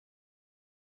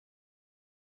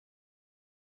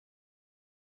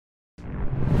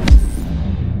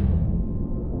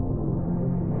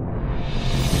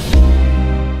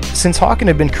Since HAWKEN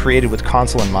had been created with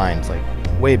console in mind, like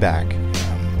way back,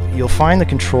 you'll find the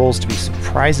controls to be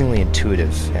surprisingly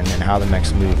intuitive and how the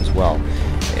mechs move as well.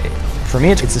 For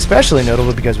me, it's especially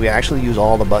notable because we actually use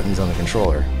all the buttons on the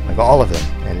controller, like all of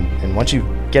them, and once you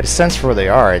get a sense for where they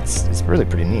are, it's really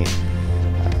pretty neat.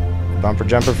 Bumper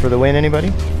jumper for the win,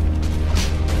 anybody?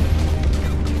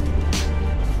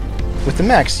 With the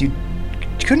mechs, you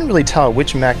couldn't really tell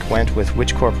which mech went with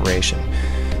which corporation.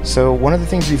 So one of the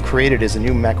things we've created is a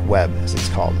new mech web, as it's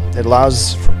called. It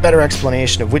allows for better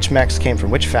explanation of which mechs came from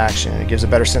which faction, and it gives a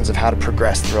better sense of how to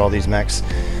progress through all these mechs.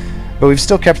 But we've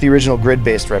still kept the original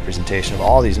grid-based representation of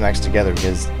all these mechs together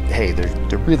because, hey,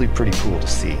 they're really pretty cool to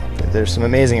see. There's some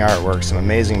amazing artwork, some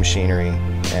amazing machinery,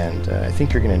 and I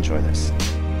think you're going to enjoy this.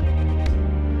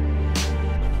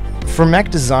 For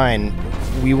mech design,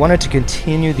 we wanted to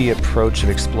continue the approach of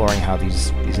exploring how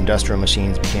these industrial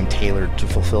machines became tailored to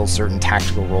fulfill certain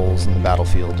tactical roles in the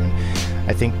battlefield, and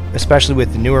I think especially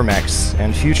with the newer mechs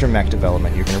and future mech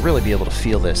development, you're going to really be able to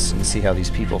feel this and see how these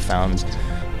people found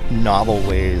novel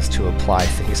ways to apply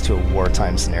things to a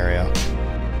wartime scenario.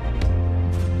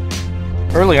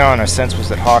 Early on, our sense was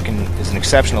that HAWKEN is an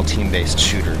exceptional team-based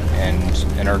shooter,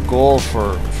 and our goal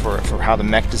for how the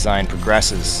mech design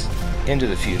progresses into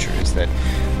the future is that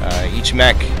each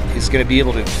mech is going to be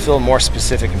able to fill more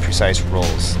specific and precise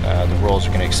roles. The roles are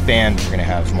going to expand. We're going to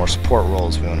have more support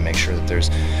roles. We want to make sure that there's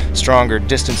stronger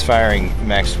distance firing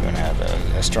mechs. We want to have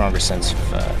a stronger sense of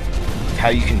how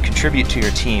you can contribute to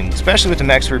your team, especially with the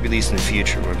mechs we release in the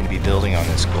future. We're going to be building on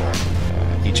this goal.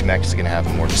 Each mech is going to have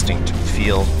a more distinct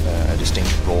feel, a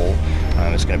distinct role.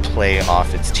 It's going to play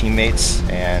off its teammates,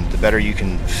 and the better you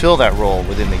can fill that role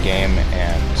within the game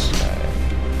and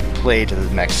play to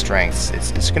the mech's strengths,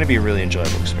 it's going to be a really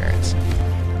enjoyable experience.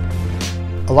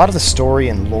 A lot of the story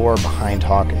and lore behind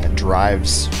HAWKEN that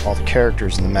drives all the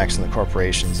characters and the mechs and the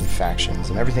corporations and factions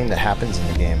and everything that happens in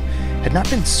the game had not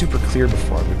been super clear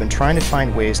before. We've been trying to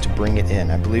find ways to bring it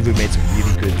in. I believe we've made some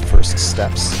really good first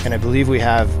steps, and I believe we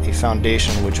have a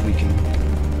foundation which we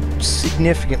can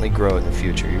significantly grow in the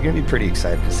future. You're going to be pretty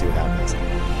excited to see what happens.